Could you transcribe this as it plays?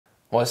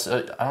What's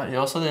you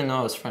also didn't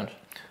know it was French.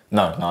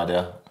 No, no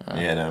idea.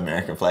 You had an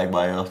American flag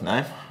by your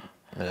name.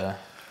 Yeah.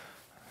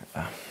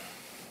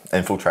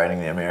 Infiltrating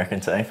the American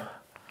team.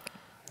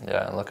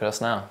 Yeah, and look at us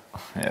now.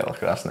 Yeah,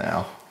 look at us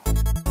now.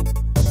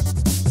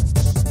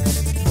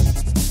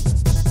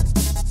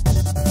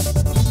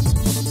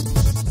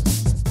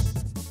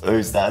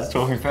 Who starts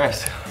talking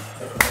first?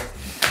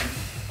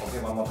 Okay,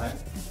 one more time.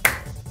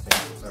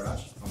 Thank you very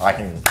much. I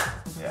can.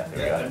 Yeah, here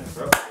we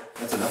go.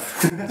 That's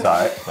enough. It's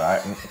alright, it's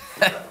alright.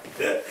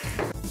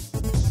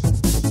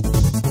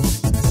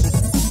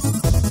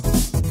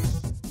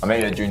 I met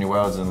you at Junior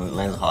Worlds in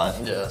Lens High.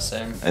 Yeah,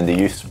 same. In the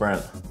youth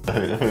sprint.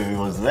 Who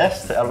was the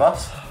best out of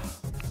us?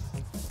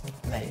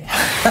 Me.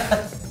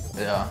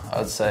 Yeah,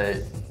 I'd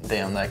say,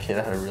 damn, that kid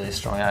had a really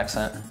strong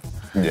accent.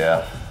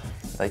 Yeah.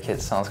 That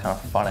kid sounds kind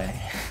of funny.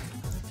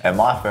 And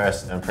my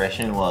first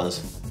impression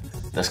was,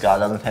 this guy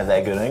doesn't have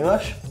that good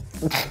English.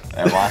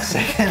 And my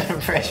second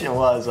impression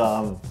was,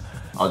 I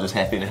was just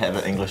happy to have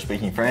an English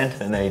speaking friend,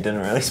 and he didn't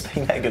really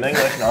speak that good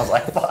English, and I was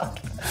like, fuck.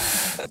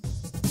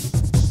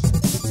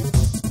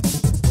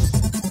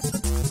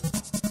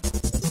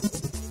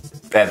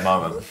 At the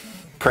moment,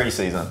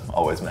 pre-season,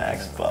 always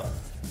Max, but.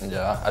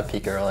 Yeah, I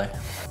peak early.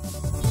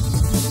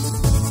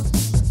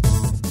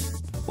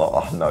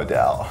 Oh, no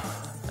doubt.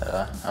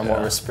 Yeah, I'm more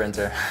of a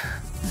sprinter.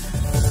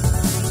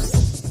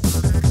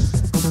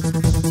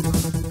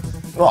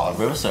 Oh,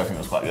 river surfing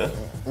was quite good.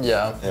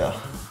 Yeah. Yeah.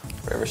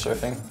 River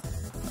surfing.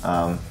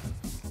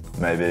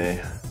 Maybe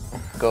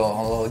Go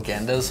on little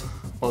gandas,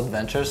 little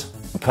adventures.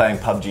 playing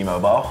PUBG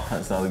Mobile,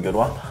 that's another good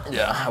one.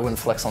 Yeah, I wouldn't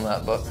flex on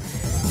that, but.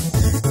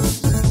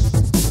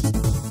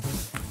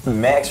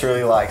 Max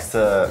really likes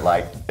to,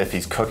 like, if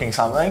he's cooking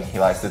something, he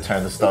likes to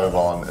turn the stove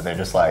on and then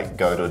just like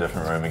go to a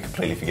different room and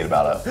completely forget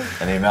about it.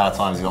 And the amount of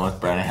times he's almost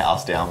burn a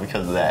house down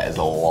because of that is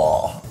a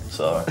lot.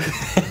 So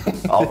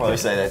I'll probably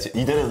say that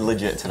you did it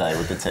legit today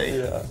with the tea.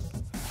 Yeah.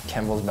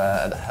 Campbell's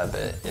bad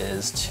habit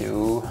is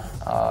to,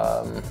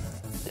 I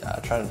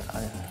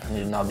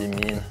need to not be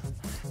mean.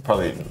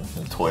 Probably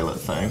the toilet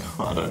thing.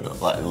 I don't know,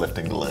 like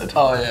lifting the lid.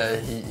 Oh yeah,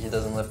 he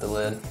doesn't lift the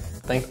lid.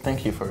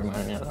 Thank you for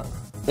reminding me of that.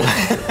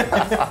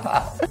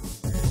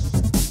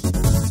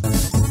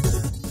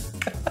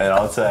 And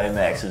I would say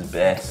Max's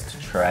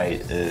best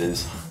trait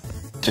is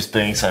just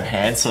being so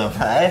handsome,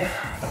 hey?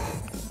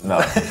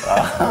 No.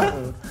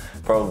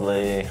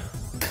 Probably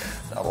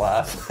That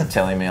laugh.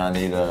 telling me I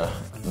need a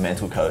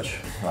mental coach.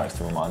 He likes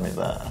to remind me of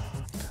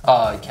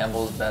that.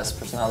 Campbell's best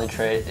personality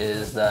trait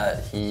is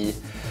that he's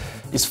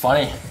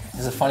funny.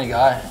 He's a funny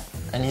guy.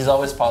 And he's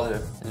always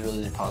positive. He's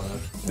really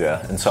positive.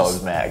 Yeah, and so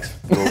is Max.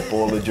 Little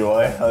ball of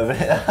joy over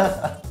here.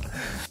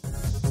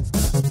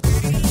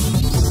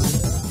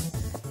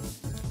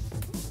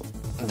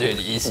 Dude,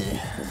 easy.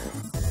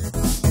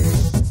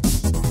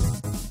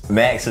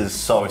 Max is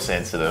so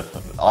sensitive.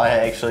 I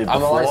actually,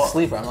 I'm a light before,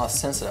 sleeper. I'm not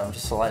sensitive. I'm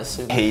just a light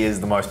sleeper. he is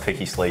the most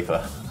picky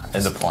sleeper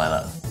in the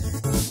planet.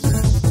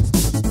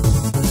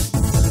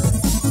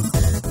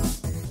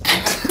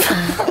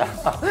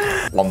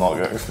 I'm not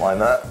going to explain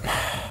that.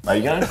 Are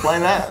you going to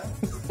explain that?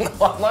 No,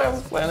 I'm not gonna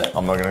explain it.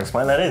 I'm not going to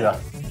explain that either.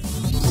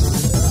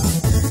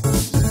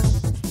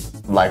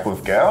 Like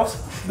with girls?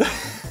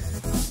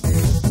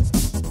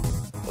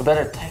 A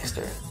better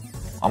texter.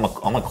 I'm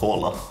a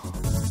caller.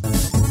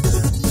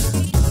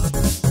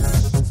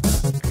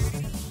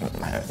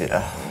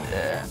 Yeah.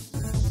 Yeah.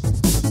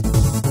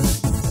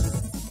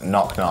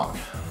 Knock knock.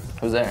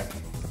 Who's there?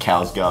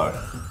 Cows go.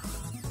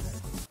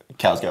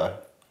 Cows go.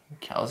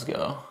 Cows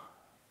go.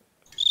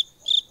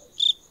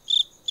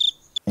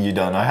 You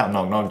don't know how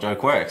knock knock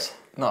joke works.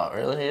 Not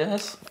really,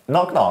 yes.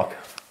 Knock knock.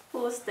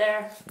 Who's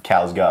there?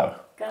 Cows go.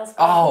 Girls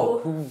Oh,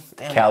 go. who?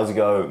 Damn. Cows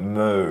go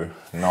moo,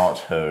 not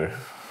who.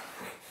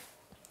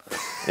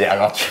 Yeah, I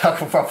got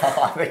chuckle from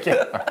behind the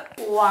camera.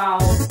 Wow.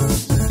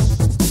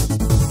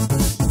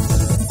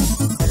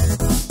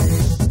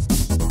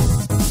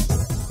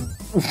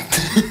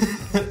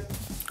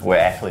 We're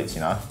athletes,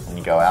 you know. When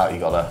you go out, you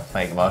gotta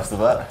make the most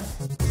of it.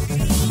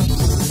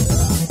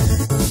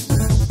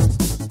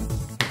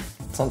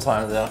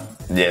 Sometimes, yeah.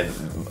 Yeah,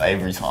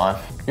 every time.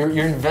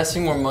 You're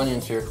investing more money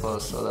into your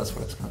clothes, so that's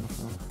where it's coming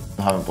from.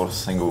 I haven't bought a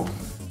single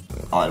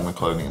item of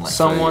clothing in like 3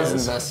 Someone's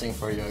years. investing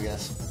for you, I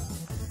guess.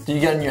 Did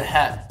you get a new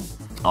hat?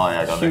 Oh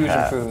yeah, I got a Huge new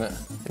hat. improvement.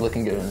 You're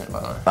looking good in it, by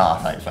the way. Ah,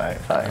 thanks, mate.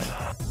 Thanks.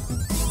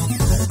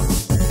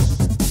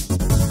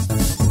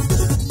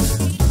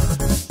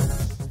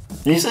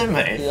 You said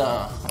me?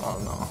 Yeah, I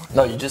don't know.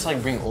 No, you just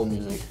like bring old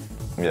music.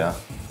 Yeah.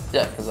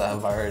 Yeah, because I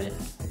have variety.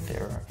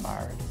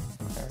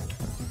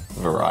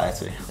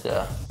 Variety.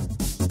 Yeah.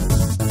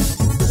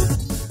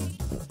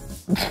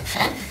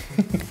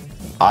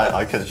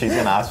 Because she's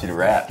gonna ask you to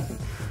rap.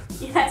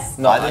 Yes.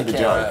 No, I did the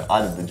can't joke. rap.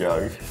 I did the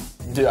joke.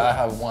 Dude, I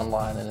have one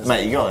line and it's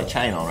Mate, you got a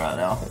chain on right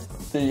now.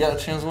 Dude, you got a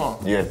chain as well.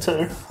 You have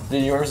 2.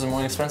 Dude, yours is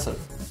more expensive.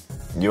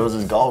 Yours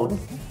is gold.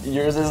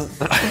 Yours is...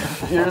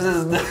 yours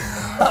is...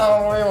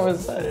 Oh, what do you want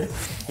to say?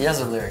 He has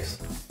the lyrics.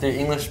 Dude,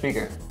 English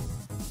speaker.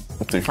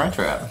 Do French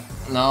rap.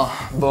 No,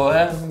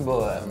 bohem.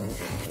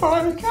 Oh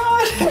my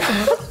god.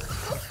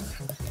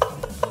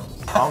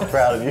 I'm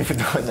proud of you for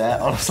doing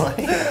that,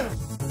 honestly.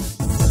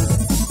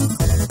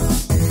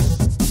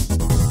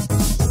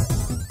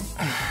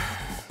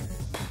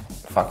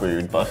 Fuck,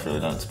 we both really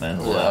don't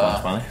spend all that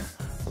much money.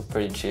 We're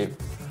pretty cheap.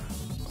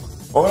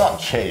 Well, we're not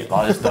cheap.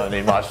 I just don't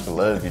need much to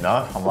live, you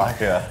know? I'm like,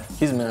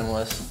 He's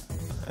minimalist.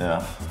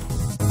 yeah.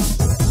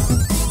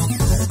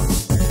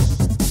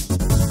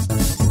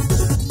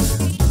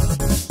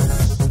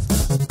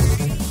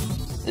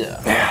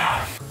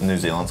 Yeah. New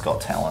Zealand's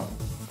got talent.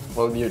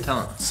 What would be your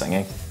talent?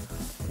 Singing.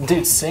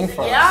 Dude, sing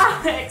for us.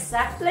 Yeah,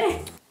 exactly.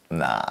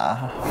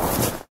 Nah.